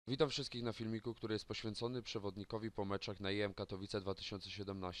Witam wszystkich na filmiku, który jest poświęcony przewodnikowi po meczach na IEM Katowice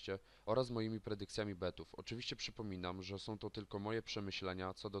 2017 oraz moimi predykcjami betów. Oczywiście przypominam, że są to tylko moje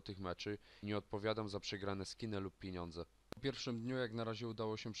przemyślenia co do tych meczy i nie odpowiadam za przegrane skiny lub pieniądze. W pierwszym dniu jak na razie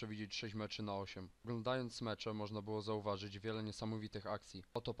udało się przewidzieć 6 meczy na 8. Oglądając mecze można było zauważyć wiele niesamowitych akcji.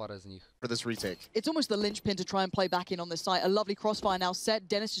 Oto parę z nich. For this retake. It's almost the linchpin to try and play back in on this site. A lovely crossfire now set.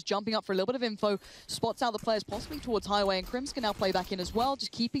 Dennis is jumping up for a little bit of info. Spots out the players possibly towards Highway, and Crims can now play back in as well,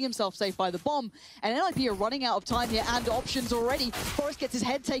 just keeping himself safe by the bomb. And NIP are running out of time here and options already. Forrest gets his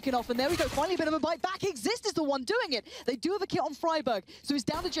head taken off, and there we go. Finally a bit of a bite back. Exist is the one doing it. They do have a kit on Freiburg, so he's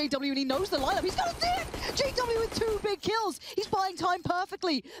down to JW, and he knows the lineup. He's got a dig! JW with 2 big kills. He's buying time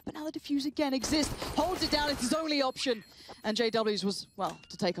perfectly. But now the defuse again exists. Holds it down. It's his only option. And JW's was, well,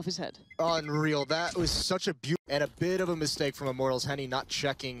 to take off his head. Unreal. That was such a beauty and a bit of a mistake from Immortals. Henny not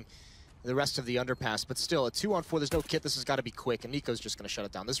checking the rest of the underpass, but still, a 2-on-4, there's no kit, this has got to be quick, and Nico's just going to shut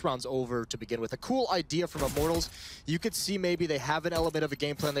it down. This round's over to begin with. A cool idea from Immortals. You could see maybe they have an element of a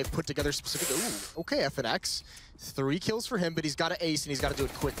game plan they've put together specifically. Ooh, okay, FNX. 3 kills for him, but he's got to ace, and he's got to do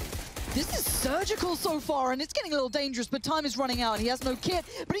it quickly. This is surgical so far, and it's getting a little dangerous, but time is running out, and he has no kit,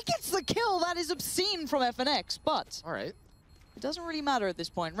 but he gets the kill. That is obscene from FNX, but All right. it doesn't really matter at this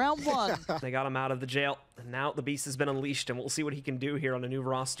point. Round 1. They got him out of the jail, and now the beast has been unleashed, and we'll see what he can do here on a new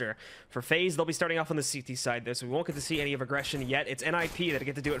roster. For FaZe, they'll be starting off on the CT side, though, so we won't get to see any of aggression yet. It's NIP that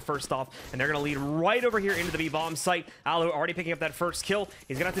get to do it first off, and they're going to lead right over here into the B-bomb site. Alu already picking up that first kill.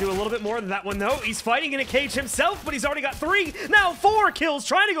 He's going to have to do a little bit more than that one, though. He's fighting in a cage himself, but he's already got 3, now 4 kills,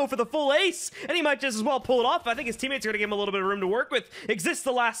 trying to go for the full ace, and he might just as well pull it off. I think his teammates are going to give him a little bit of room to work with. Exists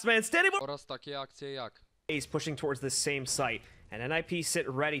the last man standing. Oraz takie akcje jak He's pushing towards this same site. And NIP sit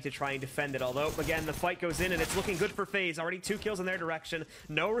ready to try and defend it, although, again, the fight goes in, and it's looking good for FaZe. Already 2 kills in their direction.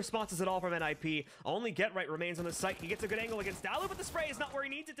 No responses at all from NIP. Only Get Right remains on the site. He gets a good angle against Alu, but the spray is not where he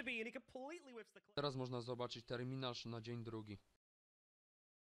needs it to be, and he completely whips the... teraz można zobaczyć terminarz na dzień drugi.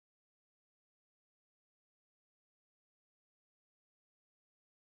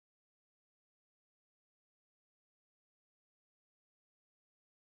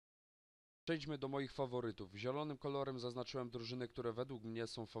 Przejdźmy do moich faworytów. Zielonym kolorem zaznaczyłem drużyny, które według mnie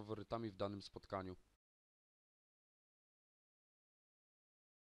są faworytami w danym spotkaniu.